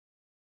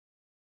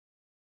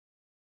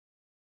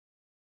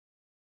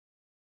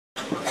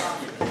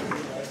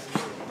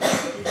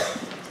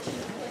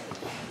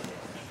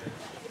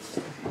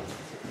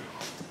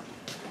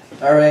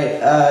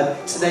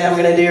Alright, today I'm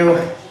gonna do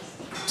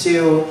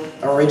 2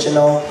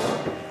 original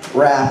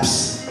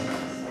raps.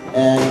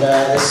 And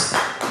this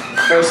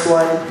first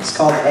one is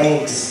called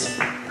Angst.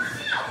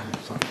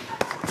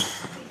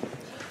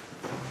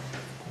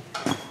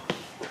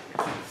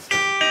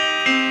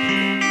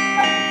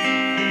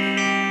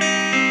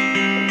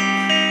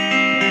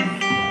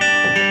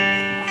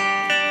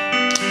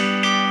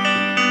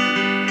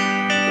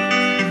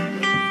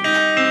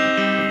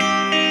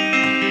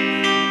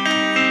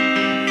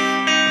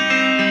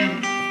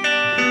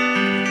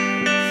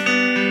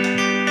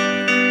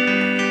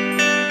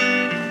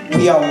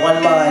 We are one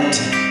mind,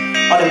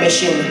 on a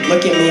mission.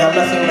 Look at me, I'm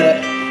nothing but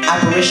an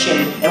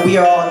apparition. And we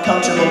are all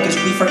uncomfortable because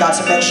we forgot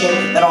to mention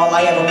that all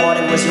I ever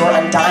wanted was your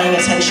undying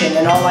attention.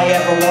 And all I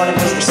ever wanted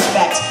was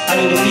respect. I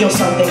need to feel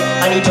something,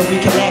 I need to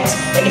reconnect.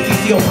 And if you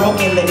feel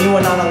broken, then you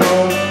are not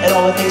alone. And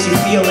all the things you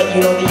feel, let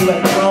you know that you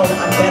have grown.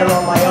 I'm better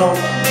on my own,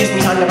 gives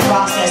me time to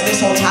process. This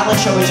whole talent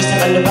show is just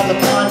an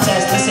undeveloped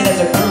contest. Listen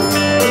as a group,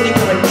 really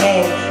we're a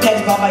gang.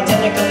 Heads bob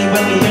identically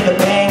when we hear the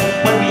bang.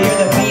 When we hear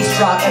the bass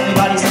drop,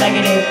 everybody's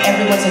negative.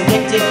 Everyone's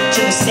addicted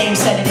to the same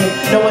sedative.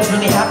 No one's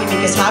really happy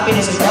because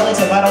happiness is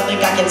relative. I don't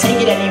think I can take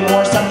it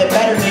anymore. Something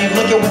better give.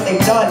 Look at what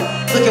they've done.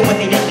 Look at what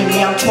they did to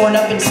me. I'm torn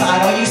up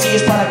inside. All you see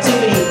is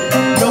productivity,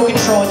 no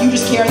control. You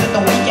just care that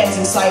the weekend's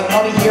in sight.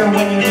 I'll be here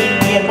when you need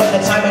me, and when the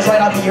time is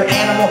right, I'll be your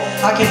animal.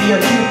 I can be your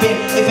cupid.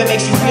 If it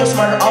makes you feel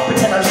smarter, I'll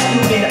pretend I'm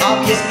stupid.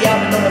 Obviously,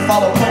 I'm known to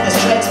follow pointless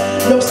trends.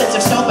 No sense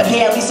of self, but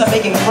hey, at least I'm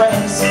making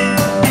friends.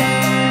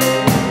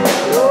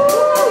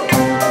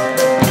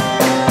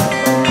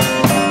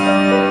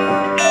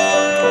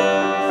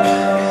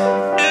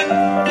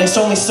 It's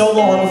only so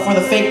long before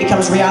the fake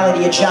becomes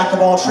reality, a jack of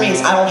all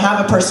trades. I don't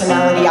have a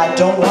personality, I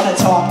don't want to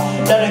talk.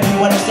 None of you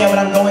understand what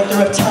I'm going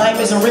through. If time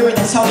is a river,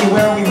 then tell me,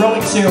 where are we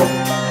rowing to?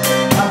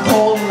 I'm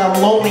cold and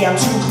I'm lonely, I'm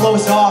too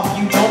closed off.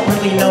 You don't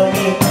really know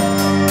me,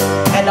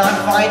 and I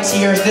find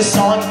tears. This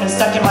song's been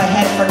stuck in my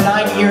head for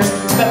 9 years.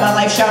 Spent my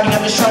life shouting,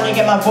 I'm just trying to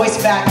get my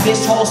voice back.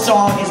 This whole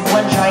song is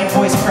one giant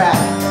voice crack.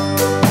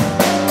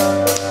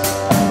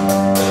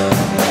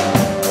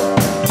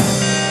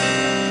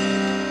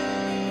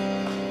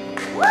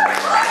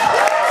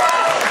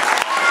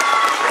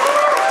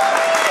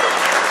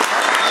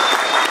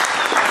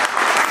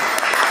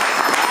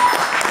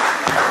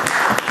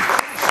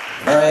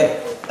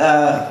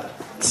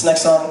 This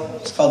next song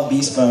is called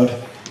Beast Mode.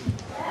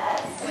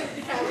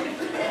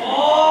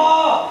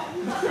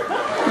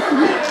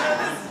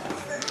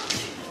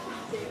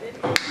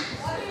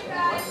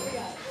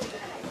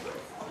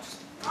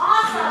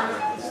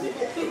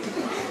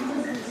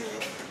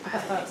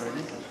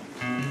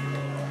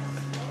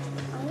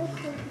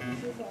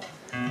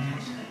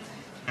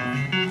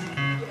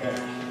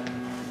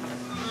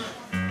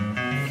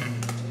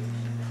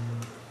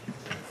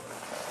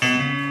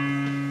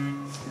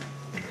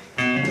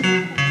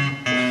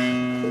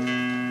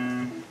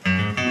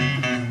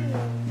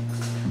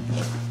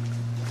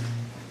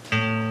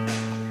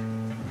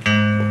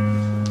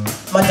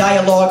 My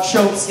dialogue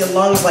chokes your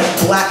lungs like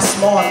black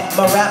smog.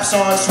 My rap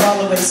songs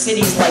swallowing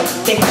cities like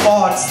thick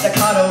fog.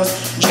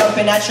 Staccatos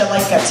jumping at you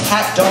like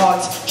attack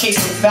dogs,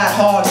 chasing fat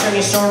hogs,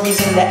 turning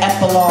stories into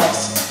epilogues.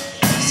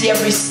 See,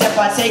 every step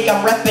I take,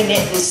 I'm repping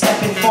it and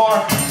stepping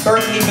far.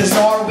 Berkeley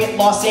bizarre with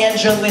Los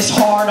Angeles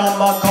hard on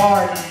my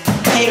guard.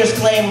 Haters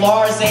claim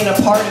Lars ain't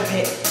a part of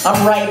it.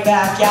 I'm right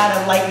back at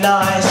him like,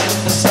 nah, it's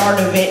just the start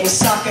of it. And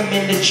sock him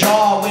in the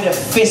jaw with a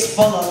fist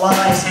full of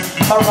lines.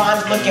 My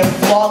rhymes looking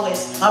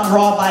flawless, I'm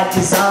raw by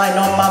design.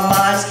 On my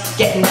mind's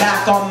getting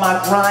back on my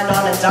grind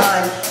on a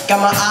dime. Got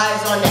my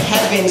eyes on the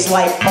heavens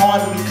like on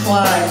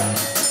recline.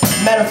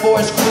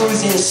 Metaphors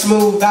cruising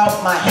smooth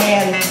out my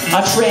hand.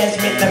 I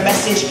transmit the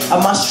message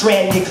of my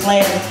stranded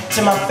clan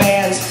to my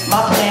fans.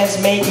 My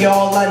plans make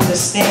y'all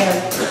understand.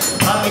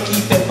 I'ma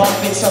keep it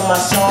bumping till my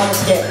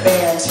songs get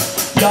banned.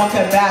 Y'all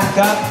can back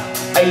up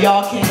or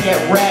y'all can get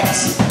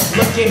wrecked.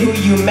 Look at who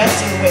you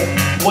messing with,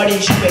 what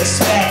did you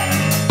expect?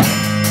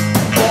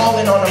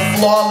 Falling on a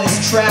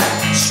flawless track,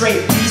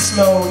 straight beast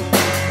mode.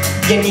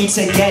 You need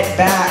to get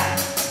back.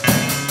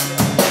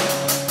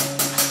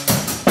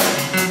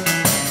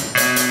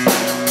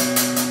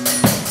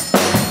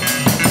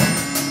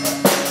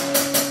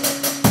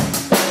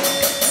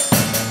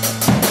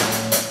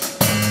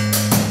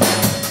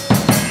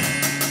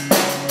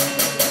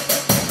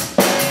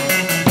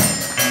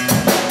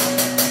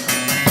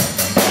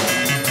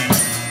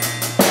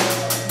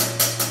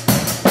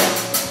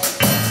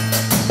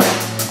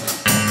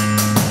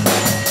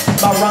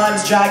 My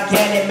rhymes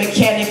gigantic,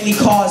 mechanically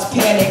cause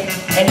panic.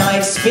 And I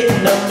ain't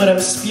spitting them, but I'm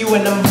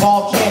spewing them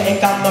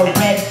volcanic. I'm a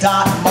red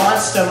dot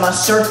monster, my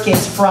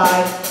circuit's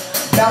fried.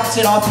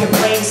 Bouncing off your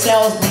brain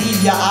cells,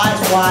 leave your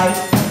eyes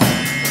wide.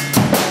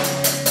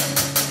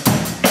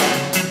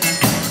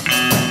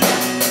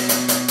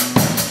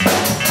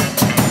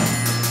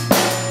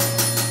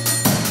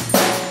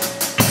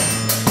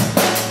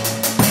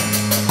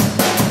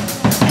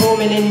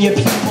 booming in your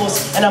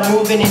pupils, and I'm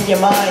moving in your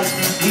minds.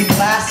 We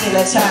blast and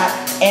attack,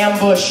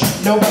 ambush,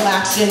 no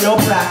relaxing, no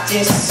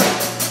practice.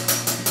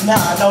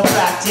 Nah, no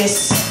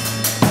practice.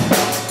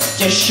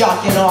 Just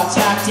shocking our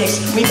tactics.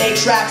 We make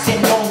tracks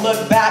and don't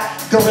look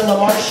back. Guerrilla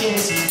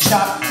Martians,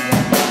 chop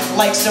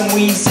like some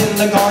weeds in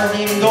the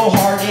garden. Go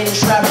hard and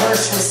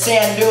traverse from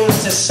sand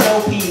dunes to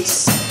snow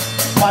peaks.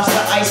 Watch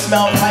the ice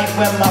melt right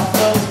when my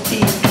flows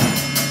peak.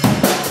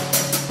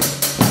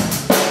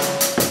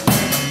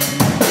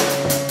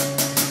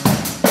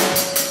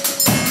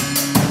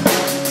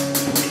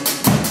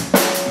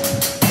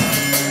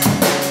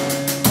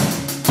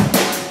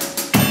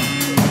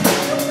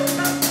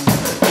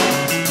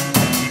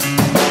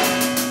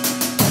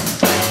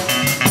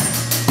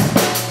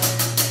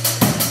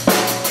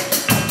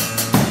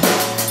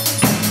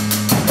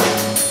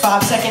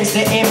 5 seconds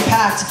to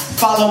impact,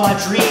 follow my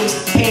dreams.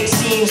 Paint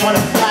scenes on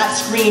a flat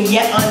screen,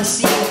 yet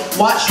unseen.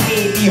 Watch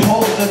me,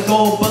 behold the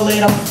gold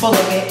bullet, I'm full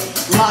of it.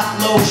 Lock,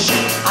 low,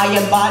 sheet, I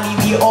embody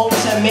the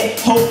ultimate.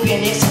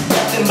 Hoping it's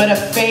nothing but a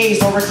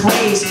phase or a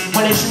craze,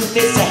 when in truth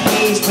it's a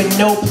haze with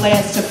no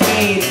plans to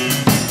fade.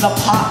 The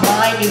pop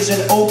mind is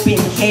an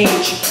open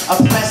cage,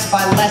 oppressed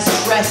by less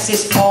stress,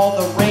 it's all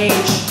the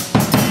rage.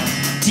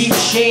 Deep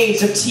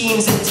shades of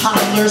teens and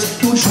toddlers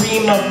who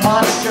dream of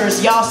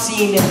monsters, y'all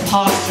seen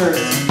imposters.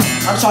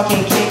 I'm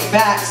talking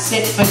kickback,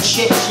 sit for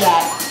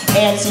chit-chat,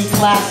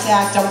 anti-class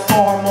act, I'm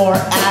far more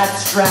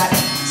abstract.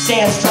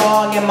 Stand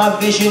strong and my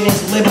vision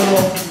is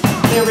liberal,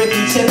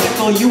 lyrically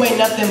typical, you ain't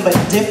nothing but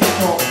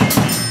difficult.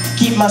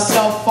 Keep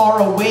myself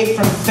far away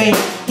from fake,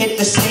 hit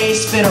the stage,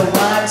 spit a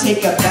rhyme,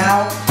 take a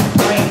bow,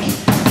 break.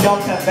 Y'all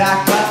can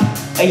back up,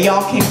 or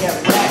y'all can get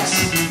wrecked.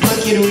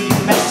 Look at who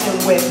you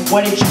messing with,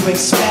 what did you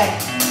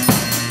expect?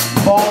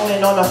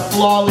 Ballin' on a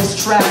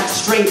flawless track,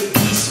 straight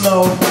beast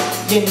mode,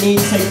 you need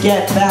to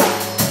get back.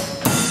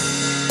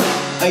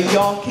 Or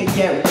y'all can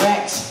get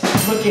wrecked.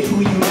 Look at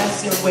who you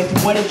messing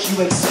with, what did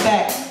you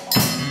expect?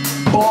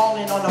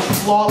 Ballin' on a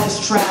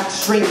flawless track,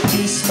 straight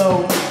beast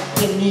mode,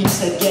 you need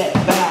to get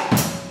back.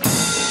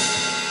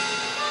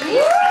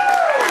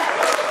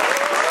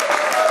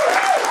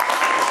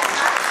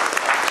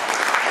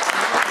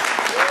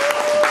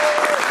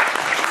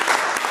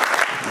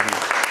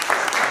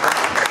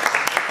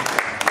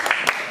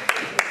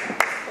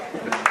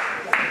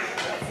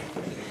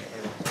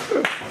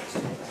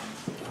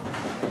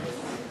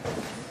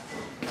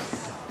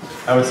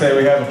 I would say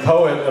we have a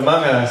poet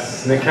among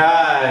us,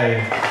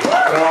 Nekhi.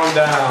 Throw him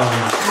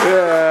down.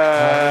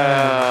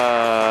 Yeah.